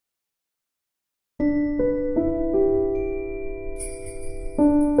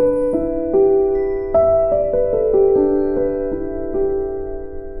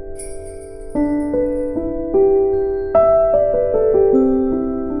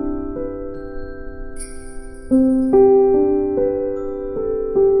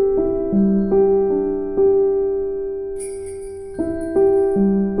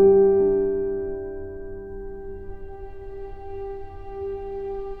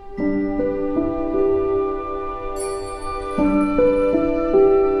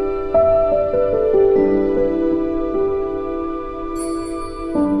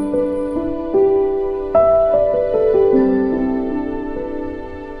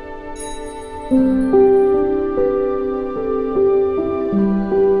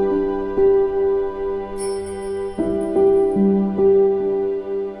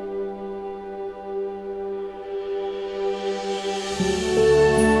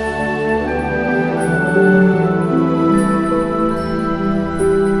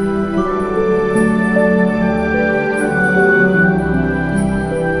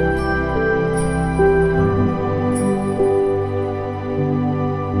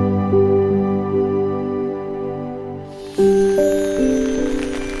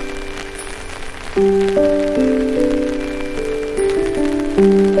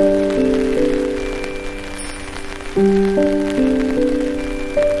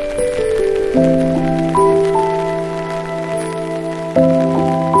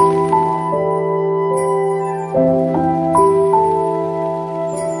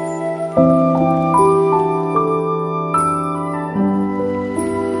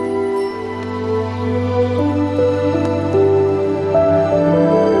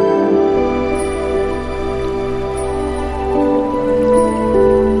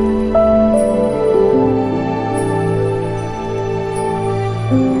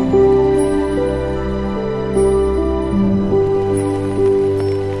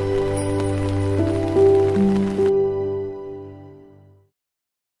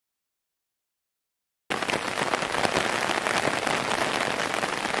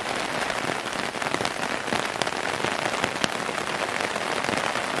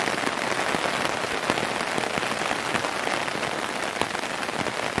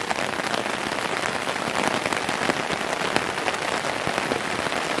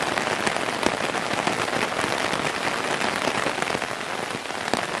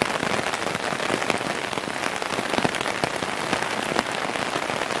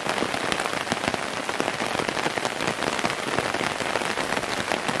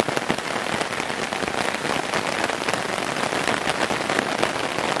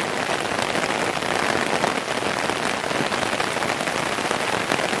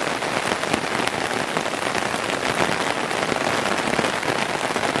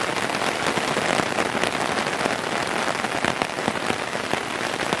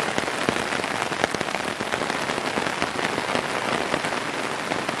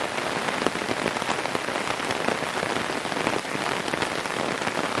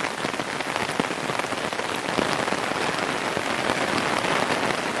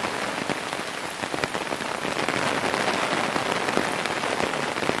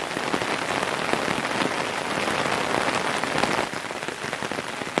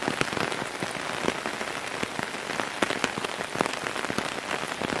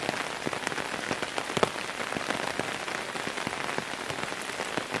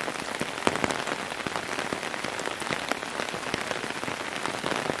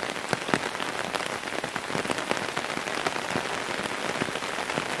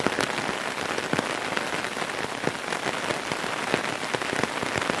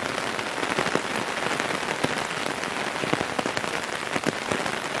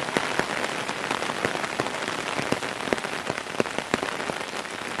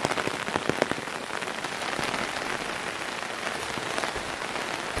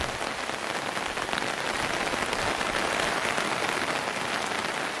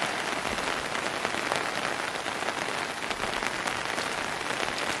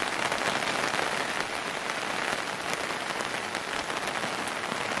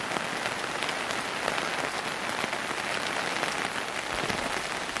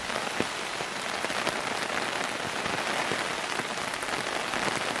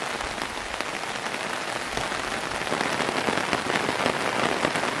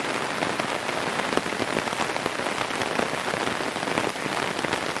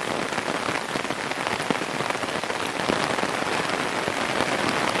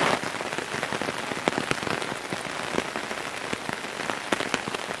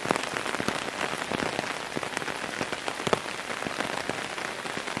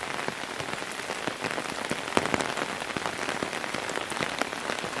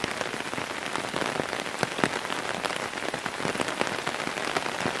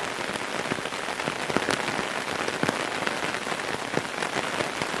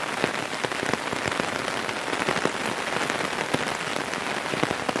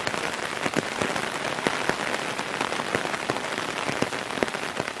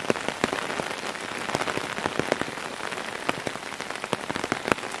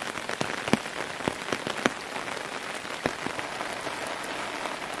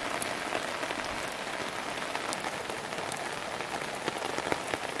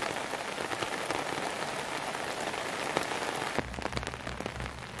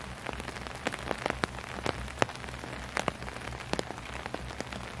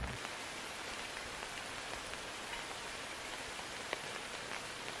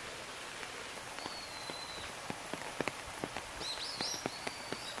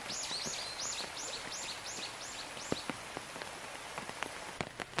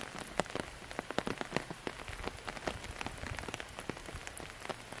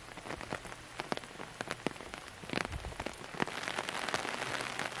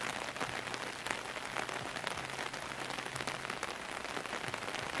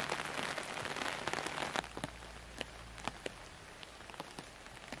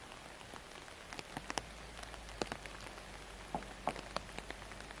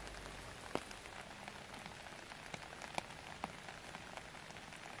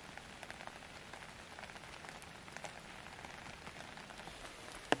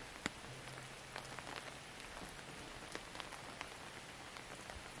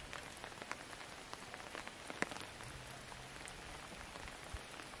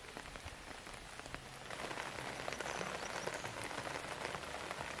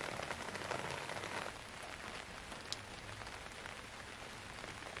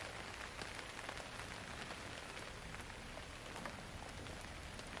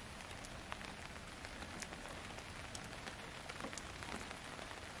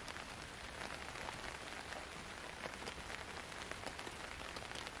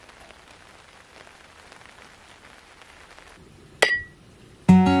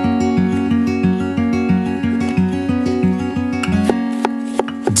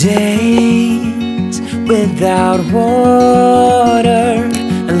Days without water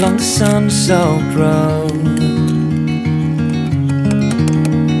along the sun-soaked road.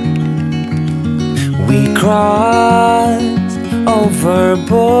 We crossed over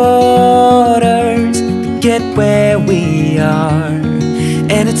borders to get where we are,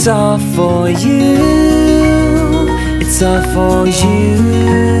 and it's all for you. It's all for you.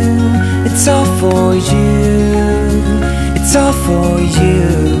 It's all for you. It's all for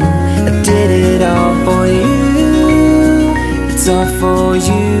you. I did it all for you. It's all for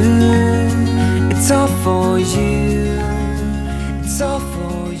you. It's all for you. It's all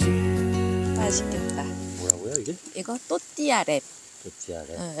for you. 맛있겠다. 뭐라고요 이게? 이거 또띠아랩. 또띠아랩.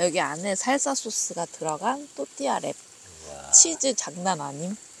 응, 여기 안에 살사소스가 들어간 또띠아랩. 치즈 장난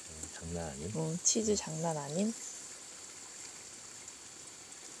아님? 장난 아님? 치즈 장난 아님?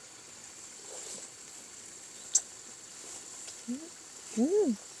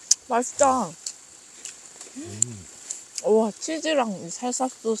 맛있다. 와, 치즈랑 이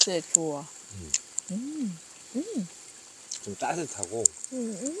살사소스의 조화. 좀 따뜻하고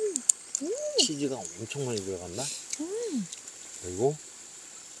치즈가 엄청 많이 들어갔나? 그리고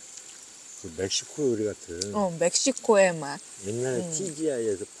그 멕시코 요리 같은 멕시코의 맛. 옛날에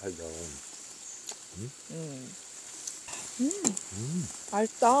TGI에서 팔던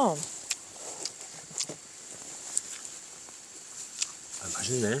맛있다. 아,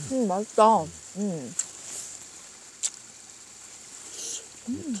 맛있네. 맛있다.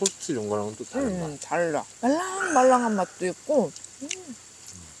 토스트 이런 거랑은 또 다른 맛. 달라. 말랑말랑한 맛도 있고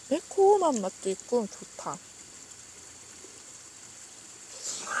매콤한 맛도 있고 좋다.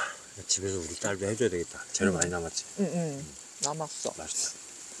 집에서 우리 딸도 해줘야 되겠다. 재료 많이 남았지? 남았어. 맛있다.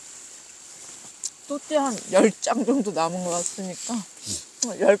 또띠 한 10장 정도 남은 것 같으니까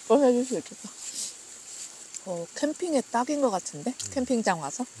 10번 해줄 수 있겠다. 캠핑에 딱인 것 같은데? 캠핑장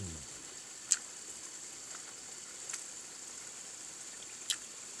와서?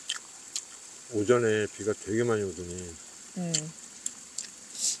 오전에 비가 되게 많이 오더니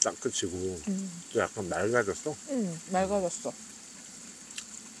딱 그치고 또 약간 맑아졌어? 맑아졌어.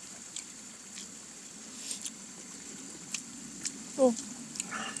 또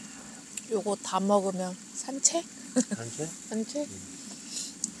요거 다 먹으면 산책? 산책? 산책?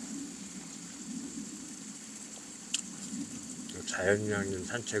 자연이랑 있는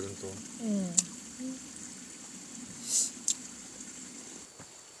산책은 또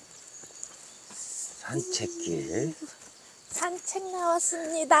산책길. 산책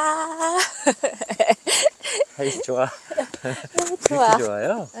나왔습니다. 사이 좋아. 너무 좋아.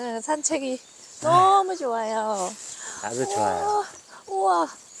 좋아요? 응, 산책이 너무 좋아요. 나도 좋아요.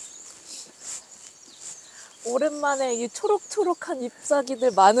 우와. 오랜만에 이 초록초록한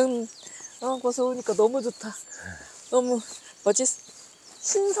잎사귀들 많은 곳에 오니까 너무 좋다. 너무 뭐지?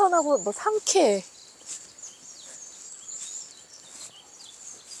 신선하고 뭐 상쾌해.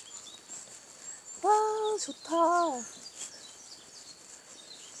 와, 좋다.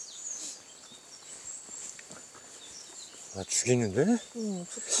 아, 죽이는데?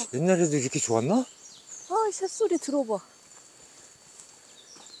 좋다. 옛날에도 이렇게 좋았나? 아, 이 새소리 들어봐.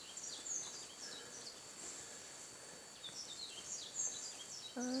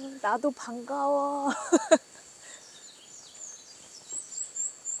 나도 반가워.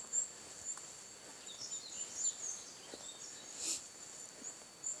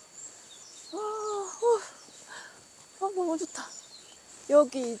 너무 좋다.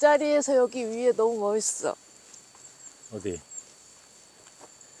 여기 이 자리에서 여기 위에 너무 멋있어. 어디?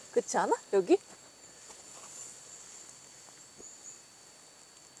 그렇지 않아? 여기?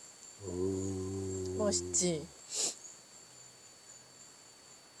 멋있지?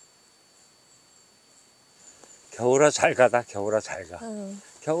 겨울아 잘 가다. 겨울아 잘 가.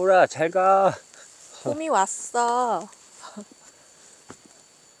 겨울아 잘 가. 봄이 왔어.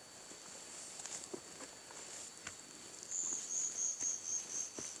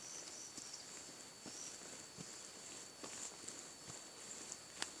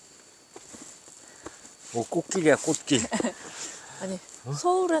 뭐 꽃길이야 꽃길. 아니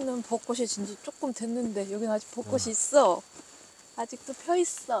서울에는 벚꽃이 진지 조금 됐는데 여기는 아직 벚꽃이 있어. 아직도 펴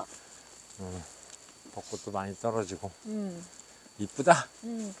있어. 벚꽃도 많이 떨어지고. 이쁘다.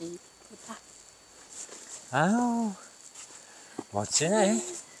 이쁘다. 아유 멋지네.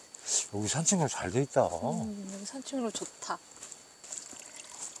 여기 산책로 잘 돼 있다. 여기 산책로 좋다.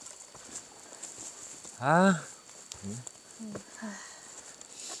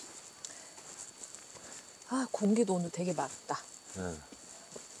 공기도 오늘 되게 맑다.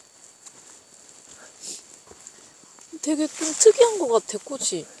 되게 좀 특이한 것 같아,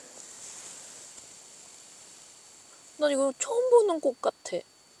 꽃이. 난 이거 처음 보는 꽃 같아.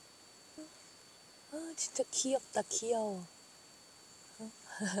 진짜 귀엽다, 귀여워.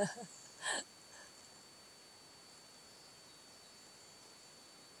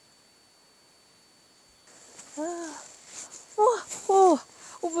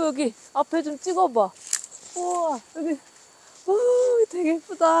 오빠 여기 앞에 좀 찍어봐. 우와, 여기, 오, 되게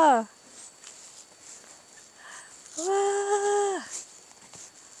예쁘다. 와,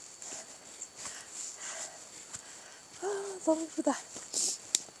 너무 예쁘다.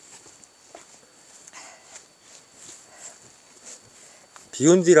 비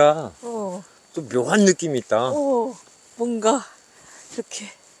온 뒤라 좀 묘한 느낌이 있다. 뭔가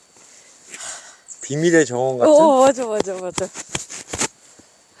이렇게 비밀의 정원 같은? 맞아.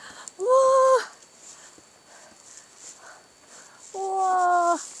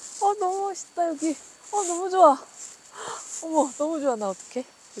 우와, 너무 멋있다, 여기. 너무 좋아. 어머, 너무 좋아. 나 어떡해,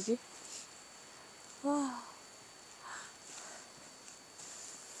 여기. 와,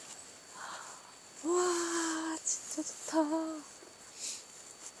 진짜 좋다.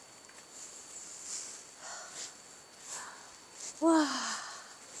 와.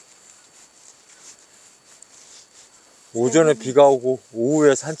 오전에 비가 오고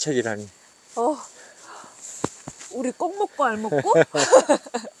오후에 산책이라니. 우리 꼭 먹고 알 먹고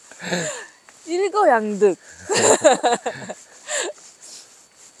일거양득.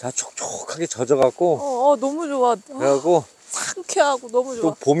 다 촉촉하게 젖어갖고. 너무 좋아. 그래갖고 상쾌하고 너무 좋아.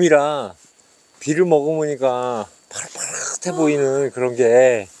 또 봄이라 비를 먹으니까 파릇파릇해 보이는 그런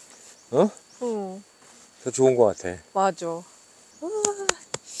게 더 좋은 것 같아. 맞아.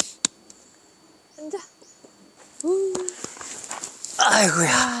 앉아.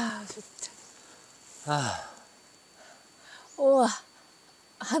 아이고야. 좋다. 우와,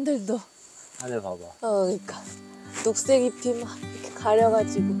 하늘도. 하늘 봐봐. 그러니까 녹색 잎이 막 이렇게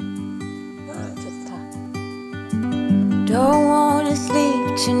가려가지고. 좋다. Don't wanna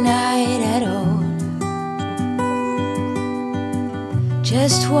sleep tonight at all.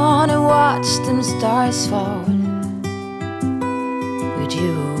 Just wanna watch them stars fall. With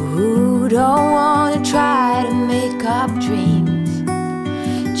you, don't wanna try to make up dreams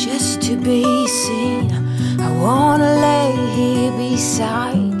just to be seen. I wanna lay here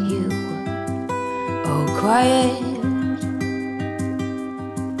beside you, all quiet.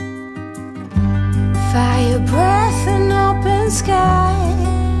 Fire breath and open sky.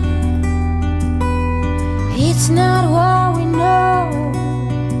 It's not what we know,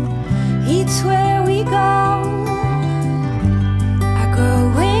 it's where we go. I grow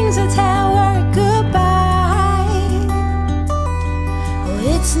wings and tell her goodbye. Oh,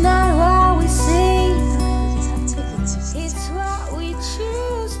 it's not what we see, it's what we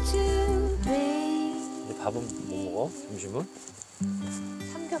choose to be. 이제 밥은 뭐 먹어? 점심은?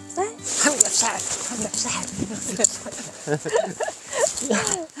 삼겹살?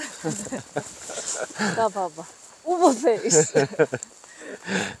 나 봐봐. 오버페이스.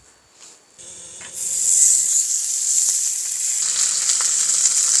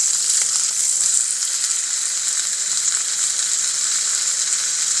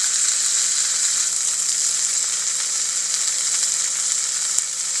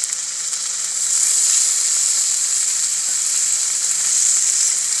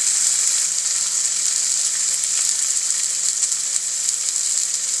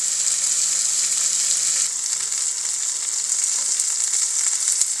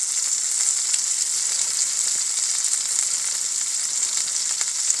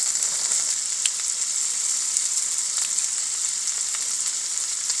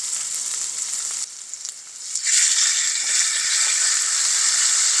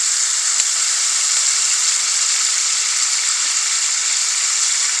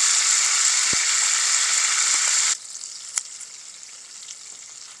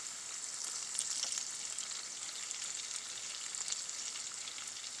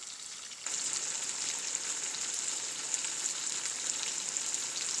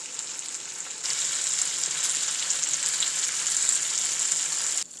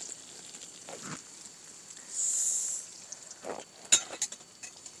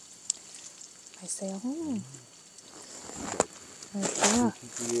 맛있어요. 맛있어요.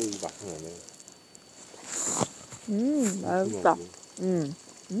 이게 맛이 나네. 맛있다.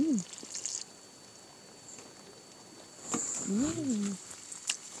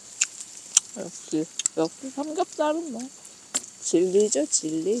 역시 삼겹살은 뭐 진리죠,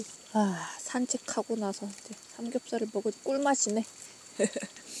 진리. 산책하고 나서 이제 삼겹살을 먹으니 꿀맛이네.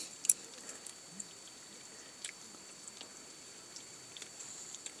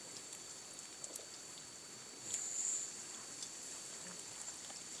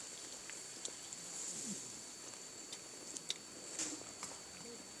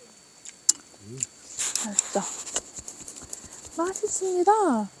 맛있습니다.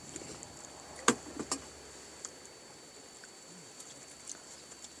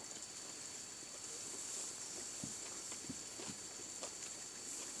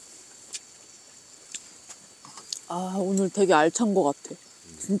 아, 오늘 되게 알찬 것 같아.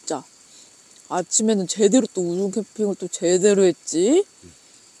 진짜. 아침에는 제대로 또 우중캠핑을 또 제대로 했지.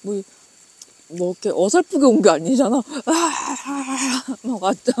 뭐 이렇게 어설프게 온 게 아니잖아. 막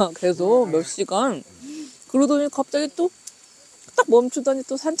왔잖아. 계속 몇 시간. 그러더니 갑자기 또 딱 멈추더니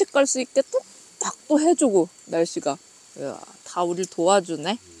또 산책 갈 수 있게 또 딱 또 해주고, 날씨가. 이야, 다 우리를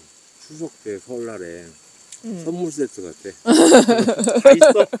도와주네. 추석 때 설날에 선물 세트 같아. 다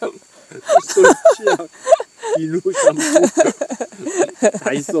있어. 칫솔, 치약, 비누, 샴푸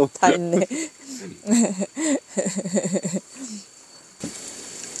다 있어. 다 있네.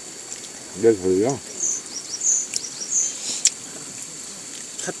 근데 저희가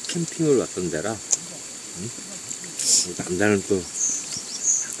첫 캠핑을 왔던 데라, 응? 남자는 또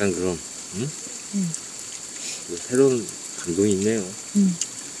약간 그런, 응? 또 새로운 감동이 있네요.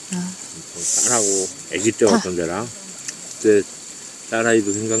 딸하고 아기 때 왔던 데라 그때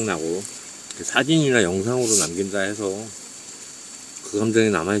딸아이도 생각나고 사진이나 영상으로 남긴다 해서 그 감정이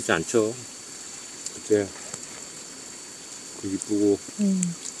남아있지 않죠. 그때 그 이쁘고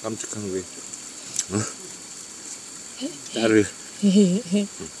깜찍한 게 딸을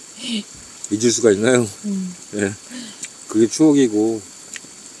잊을 수가 있나요? 네. 그게 추억이고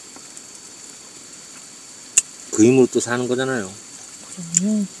그 힘으로 또 사는 거잖아요.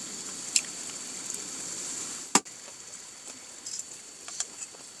 그럼요.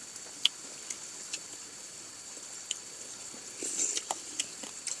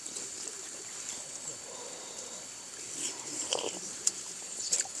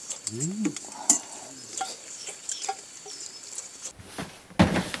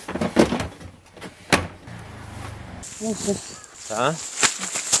 자,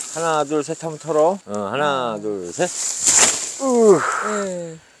 하나 둘 셋 한번 털어. 하나 둘 셋.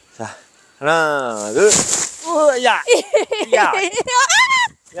 네. 자, 하나 둘. 야, 야,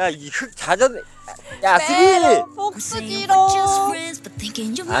 야, 이 흙 잦았네. 야, 아스리. 복수지로.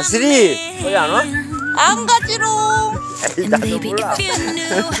 아스리, 거기 안 와? 안 가지롱. 에이, 나도 몰라.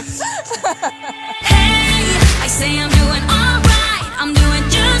 I say I'm doing all